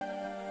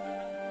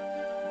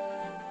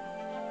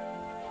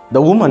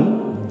the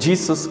woman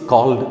Jesus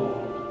called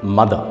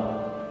Mother.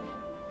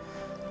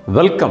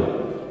 Welcome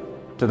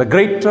to the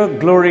Greater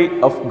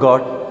Glory of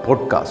God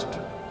podcast.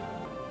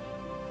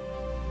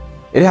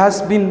 It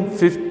has been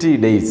 50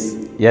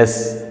 days,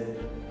 yes.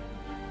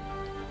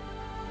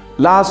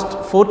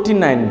 Last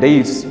 49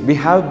 days we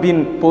have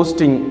been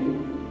posting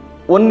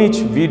one each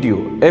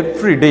video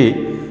every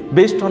day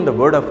based on the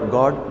Word of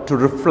God to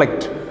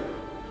reflect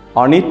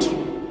on it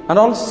and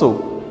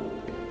also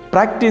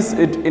practice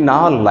it in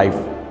our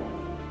life.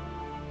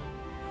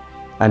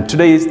 And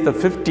today is the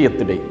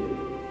 50th day.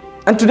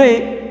 And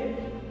today,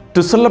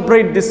 to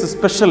celebrate this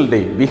special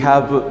day, we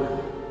have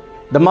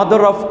the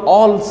Mother of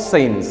all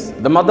saints,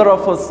 the Mother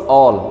of us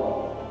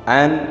all,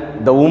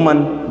 and the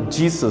woman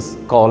Jesus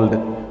called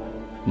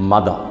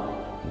Mother.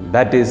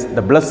 That is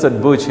the Blessed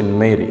Virgin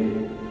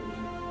Mary.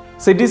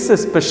 So it is a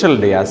special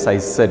day, as I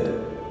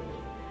said.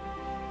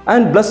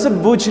 And Blessed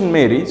Virgin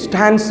Mary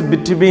stands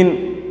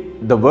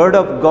between the Word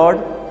of God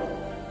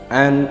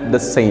and the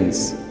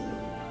saints.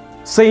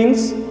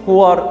 Saints who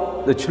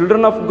are the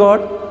children of God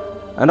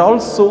and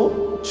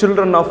also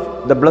children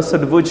of the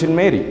Blessed Virgin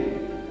Mary.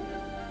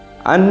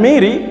 And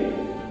Mary,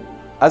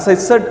 as I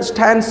said,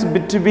 stands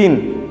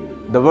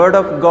between the Word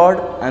of God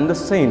and the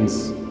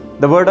saints,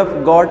 the Word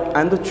of God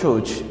and the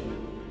church.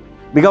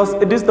 Because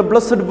it is the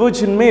Blessed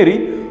Virgin Mary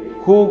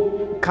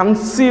who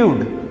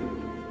conceived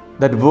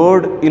that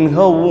Word in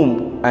her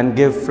womb and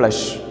gave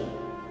flesh.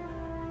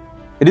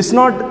 It is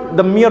not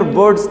the mere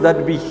words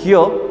that we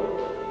hear,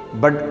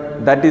 but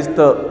that is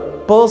the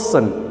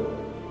person,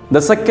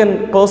 the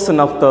second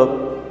person of the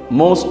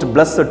most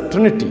blessed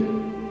Trinity.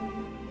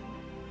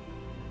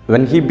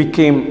 When he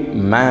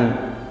became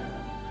man,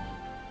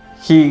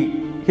 he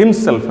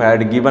himself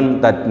had given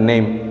that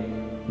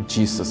name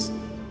Jesus.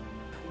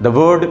 The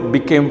Word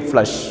became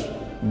flesh.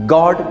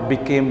 God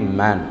became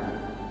man.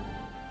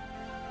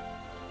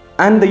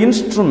 And the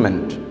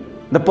instrument,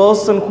 the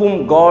person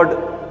whom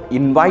God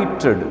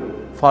invited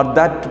for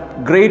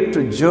that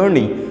great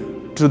journey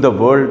to the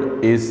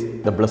world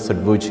is the Blessed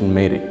Virgin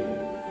Mary.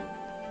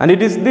 And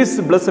it is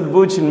this Blessed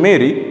Virgin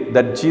Mary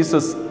that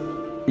Jesus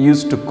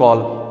used to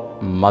call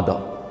Mother.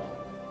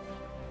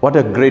 What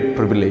a great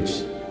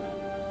privilege.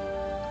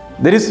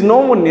 There is no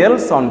one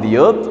else on the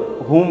earth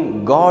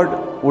whom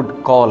God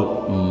would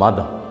call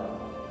Mother.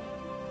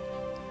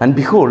 And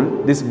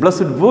behold, this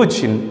Blessed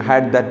Virgin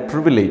had that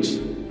privilege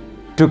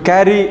to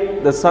carry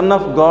the Son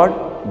of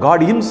God,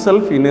 God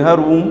Himself in her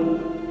womb.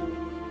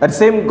 That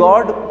same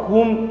God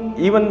whom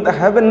even the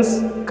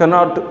heavens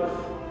cannot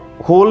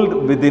hold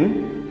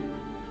within,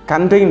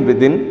 contain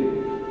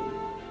within.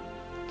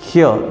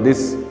 Here,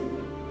 this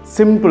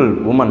simple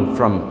woman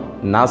from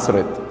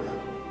Nazareth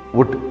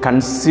would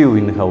conceive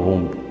in her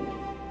womb.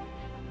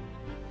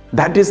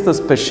 That is the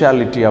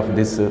speciality of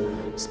this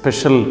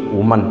special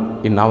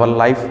woman in our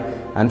life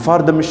and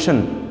for the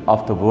mission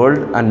of the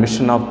world and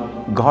mission of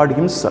God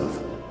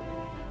Himself.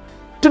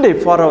 Today,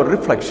 for our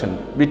reflection,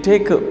 we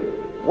take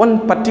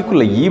one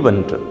particular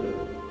event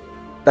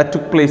that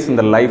took place in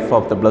the life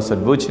of the Blessed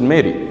Virgin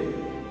Mary,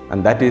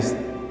 and that is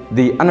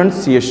the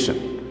Annunciation.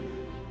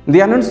 In the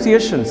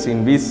Annunciation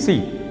scene, we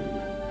see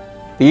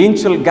the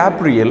angel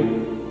Gabriel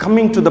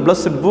coming to the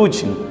Blessed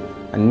Virgin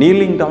and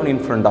kneeling down in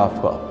front of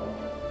her.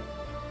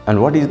 And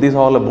what is this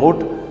all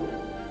about?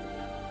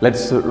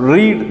 Let's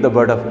read the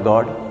Word of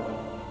God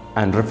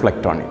and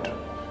reflect on it.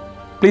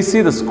 Please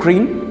see the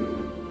screen,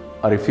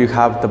 or if you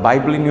have the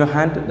Bible in your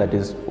hand, that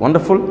is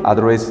wonderful.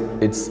 Otherwise,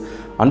 it's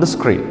on the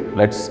screen.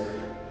 Let's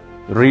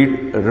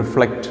read,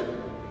 reflect,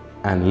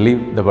 and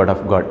live the Word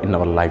of God in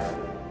our life.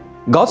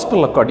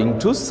 Gospel according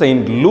to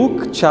Saint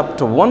Luke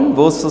chapter 1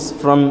 verses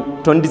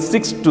from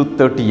 26 to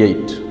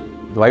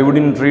 38. Though I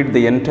wouldn't read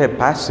the entire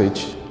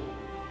passage,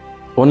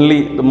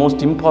 only the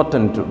most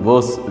important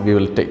verse we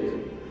will take.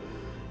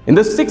 In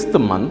the 6th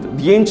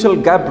month, the angel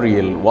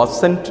Gabriel was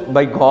sent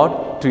by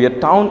God to a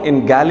town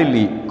in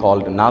Galilee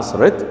called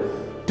Nazareth,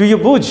 to a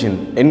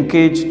virgin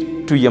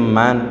engaged to a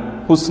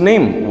man whose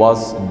name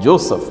was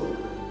Joseph,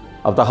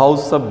 of the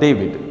house of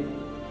David.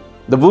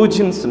 The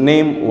virgin's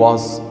name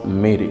was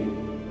Mary.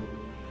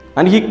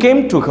 And he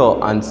came to her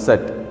and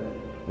said,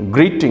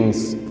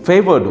 "Greetings,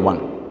 favored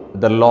one,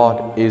 the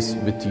Lord is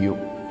with you."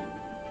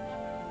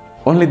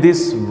 Only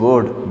this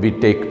word we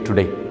take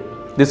today.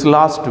 This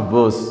last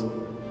verse,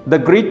 the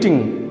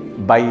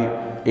greeting by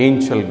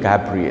angel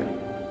Gabriel.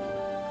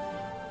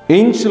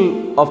 Angel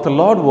of the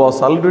Lord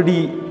was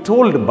already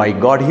told by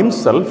God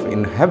Himself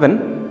in heaven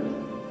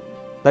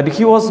that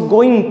He was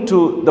going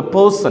to the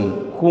person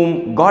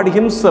whom God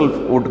Himself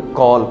would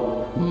call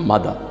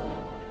Mother.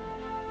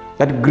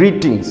 That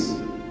greetings.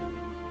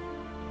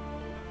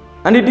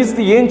 And it is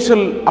the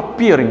angel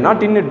appearing,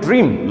 not in a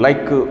dream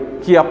like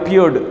he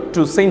appeared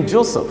to Saint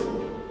Joseph,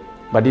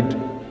 but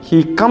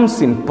he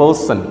comes in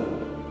person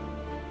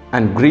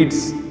and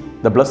greets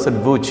the Blessed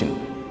Virgin.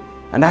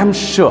 And I am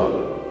sure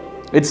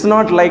it's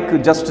not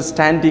like just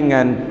standing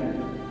and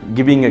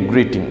giving a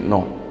greeting, no.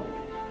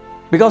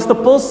 Because the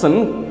person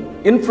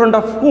in front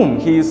of whom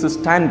he is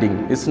standing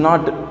is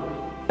not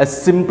a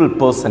simple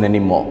person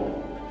anymore.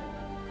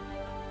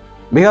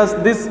 Because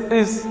this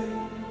is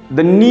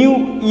the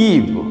new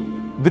Eve.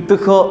 With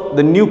her,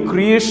 the new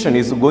creation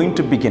is going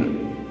to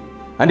begin.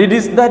 And it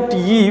is that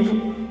Eve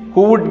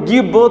who would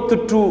give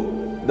birth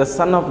to the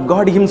Son of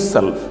God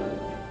Himself.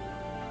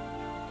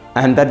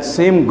 And that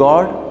same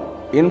God,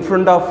 in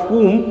front of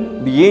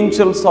whom the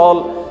angels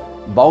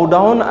all bow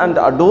down and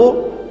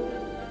adore,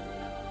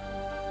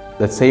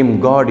 the same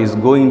God is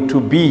going to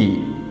be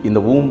in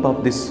the womb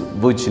of this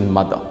Virgin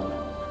Mother.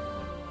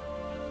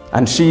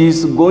 And she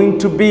is going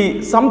to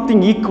be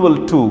something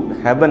equal to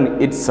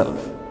heaven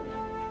itself.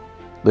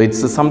 Though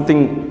it's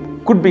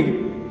something could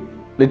be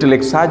little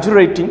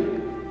exaggerating,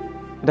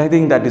 but I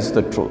think that is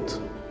the truth.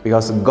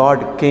 Because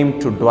God came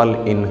to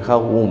dwell in her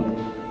womb.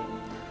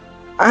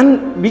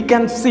 And we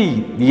can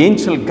see the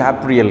angel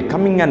Gabriel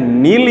coming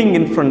and kneeling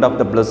in front of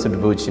the Blessed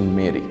Virgin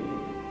Mary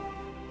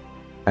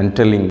and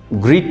telling,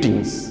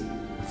 "Greetings,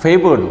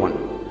 favored one,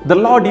 the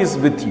Lord is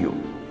with you."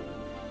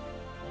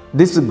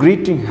 This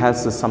greeting has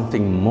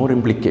something more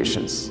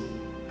implications.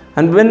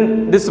 And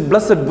when this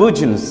Blessed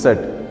Virgin said,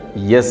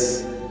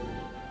 "Yes,"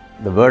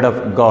 the Word of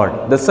God,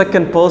 the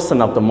second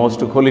person of the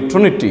Most Holy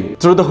Trinity,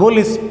 through the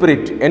Holy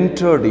Spirit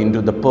entered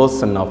into the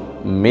person of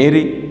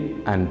Mary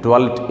and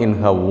dwelt in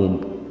her womb.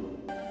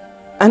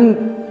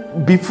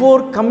 And before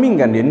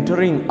coming and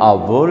entering our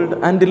world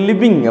and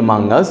living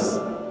among us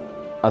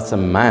as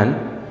a man,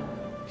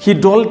 He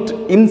dwelt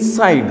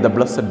inside the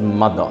Blessed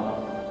Mother.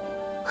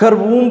 Her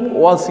womb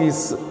was His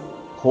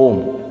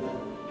home.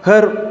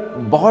 Her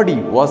body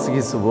was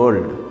His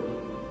world.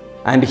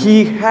 And He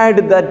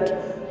had that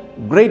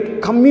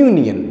great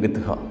communion with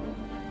her,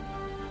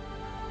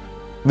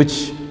 which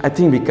I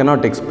think we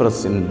cannot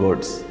express in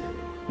words.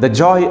 The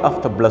joy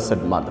of the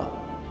Blessed Mother.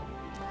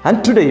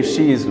 And today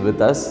she is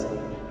with us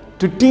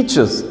to teach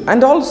us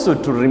and also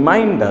to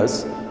remind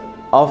us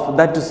of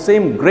that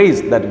same grace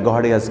that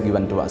God has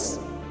given to us.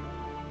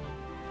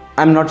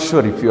 I'm not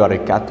sure if you are a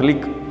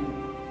Catholic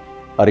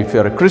or if you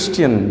are a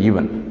Christian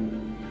even.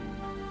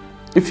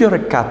 If you are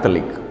a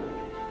Catholic,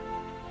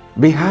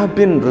 we have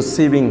been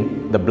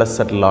receiving the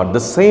Blessed Lord, the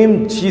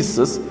same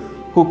Jesus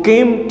who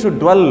came to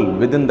dwell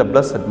within the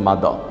Blessed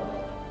Mother.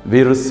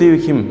 We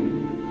receive Him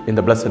in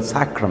the Blessed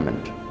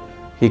Sacrament.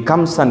 He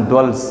comes and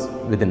dwells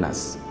within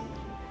us.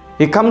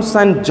 He comes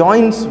and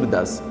joins with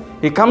us.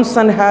 He comes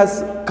and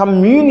has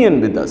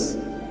communion with us.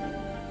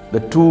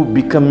 The two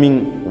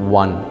becoming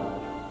one.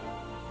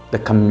 The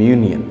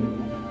communion.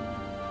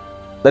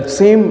 That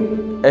same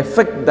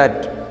effect,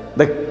 that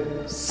the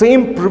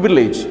same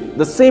privilege,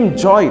 the same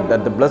joy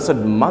that the Blessed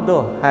Mother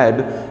had,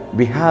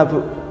 we have,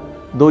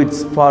 though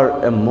it's for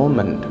a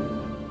moment.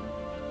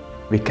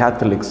 We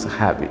Catholics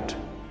have it.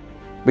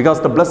 Because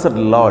the Blessed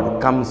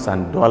Lord comes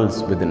and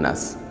dwells within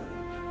us.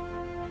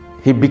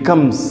 He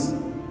becomes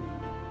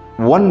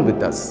one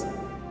with us.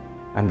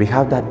 And we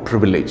have that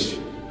privilege.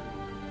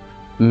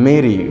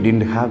 Mary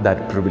didn't have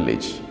that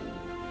privilege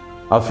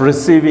of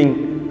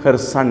receiving her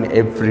Son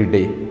every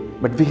day.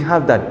 But we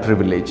have that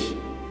privilege.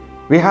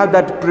 We have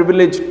that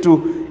privilege to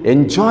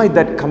enjoy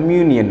that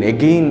communion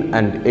again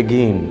and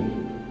again.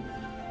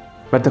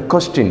 But the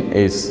question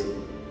is,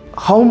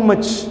 how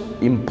much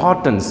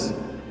importance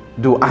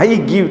do I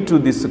give to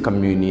this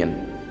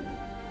communion?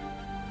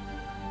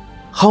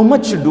 How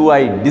much do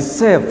I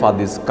desire for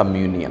this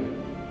communion?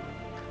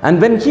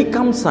 And when He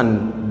comes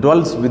and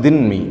dwells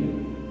within me,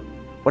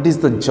 what is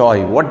the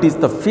joy? What is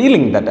the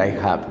feeling that I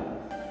have?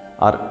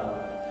 Or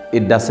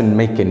it doesn't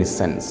make any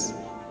sense.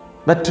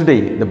 But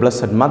today, the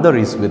Blessed Mother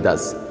is with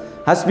us.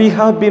 As we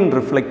have been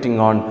reflecting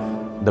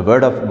on the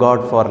Word of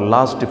God for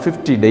last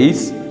 50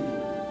 days,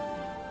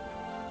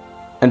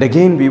 and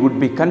again we would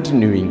be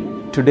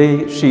continuing.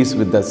 Today, she is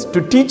with us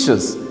to teach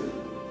us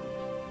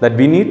that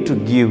we need to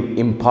give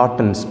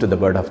importance to the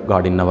Word of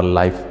God in our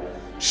life.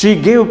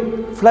 She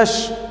gave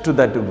flesh to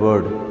that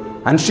Word,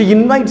 and she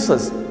invites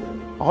us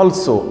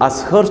also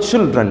as her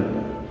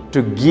children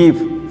to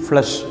give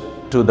flesh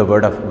to the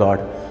Word of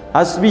God.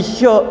 As we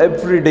hear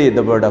every day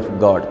the Word of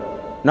God,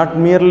 not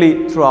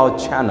merely through our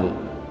channel,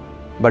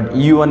 but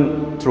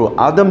even through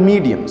other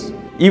mediums,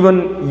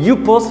 even you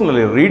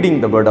personally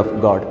reading the Word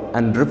of God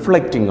and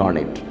reflecting on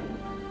it.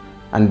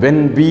 And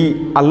when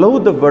we allow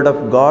the Word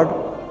of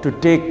God to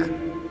take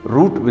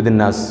root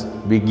within us,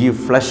 we give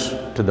flesh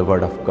to the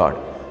Word of God.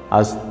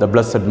 As the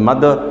Blessed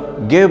Mother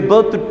gave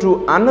birth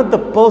to another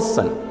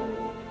person,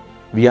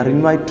 we are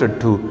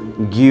invited to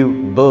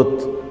give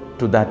birth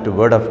to that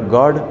Word of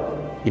God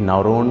in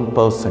our own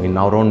person, in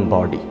our own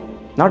body.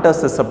 Not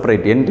as a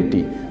separate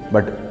entity,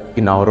 but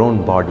in our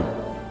own body.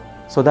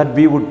 So that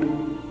we would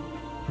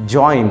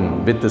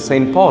join with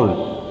St.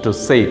 Paul to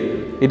say,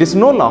 it is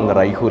no longer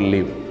I who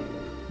live,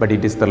 but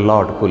it is the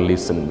Lord who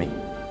lives in me.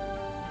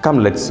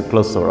 Come, let's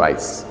close our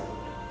eyes.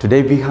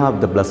 Today we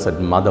have the Blessed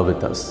Mother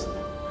with us,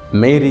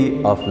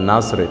 Mary of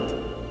Nazareth,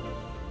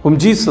 whom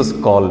Jesus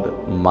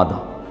called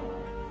Mother.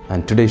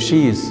 And today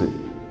she is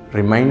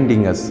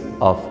reminding us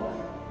of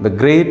the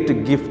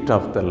great gift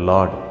of the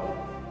Lord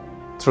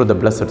through the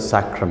Blessed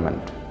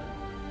Sacrament,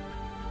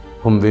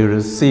 whom we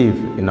receive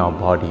in our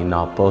body, in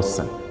our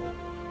person.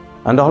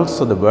 and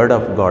also the word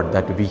of God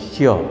that we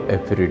hear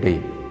every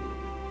day.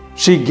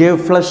 She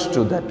gave flesh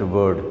to that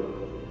word.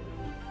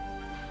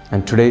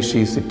 And today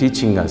she is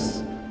teaching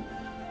us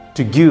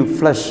to give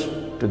flesh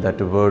to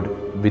that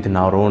word within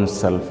our own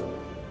self,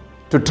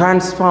 to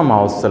transform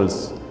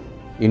ourselves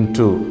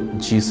into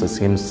Jesus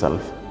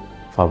himself,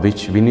 for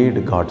which we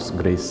need God's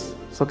grace.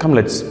 So come,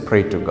 let's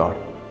pray to God.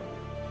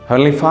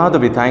 Heavenly Father,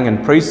 we thank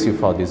and praise you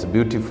for this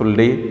beautiful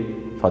day,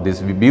 for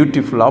this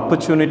beautiful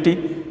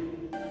opportunity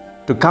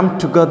to come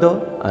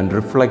together and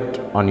reflect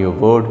on your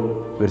word.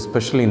 We're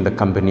especially in the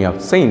company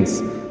of saints,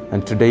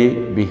 and today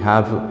we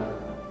have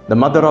the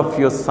mother of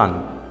your Son,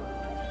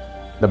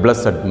 the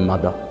Blessed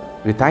Mother.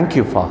 We thank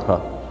you for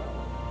her.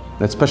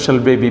 In a special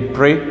way we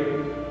pray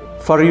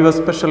for your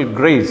special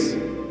grace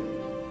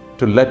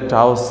to let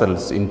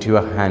ourselves into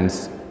your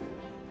hands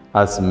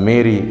as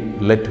Mary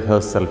let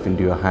herself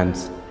into your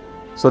hands,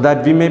 so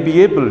that we may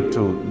be able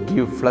to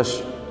give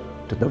flesh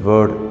to the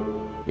word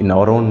in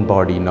our own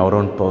body, in our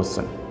own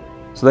person,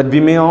 so that we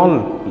may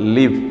all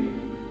live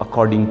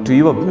according to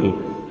your will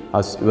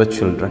as your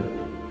children.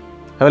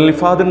 Heavenly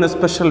Father, in a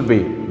special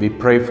way, we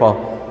pray for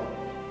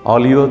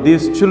all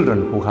these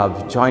children who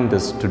have joined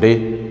us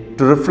today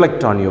to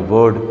reflect on your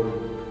word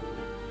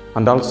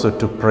and also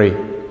to pray.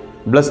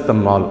 Bless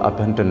them all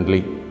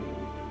abundantly.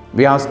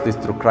 We ask this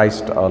through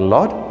Christ our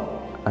Lord.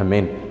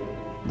 Amen.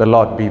 The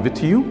Lord be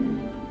with you.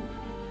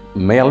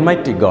 May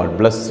Almighty God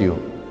bless you,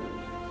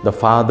 the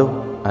Father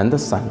and the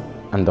Son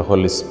and the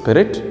Holy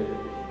Spirit.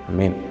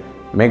 Amen.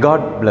 May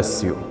God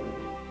bless you.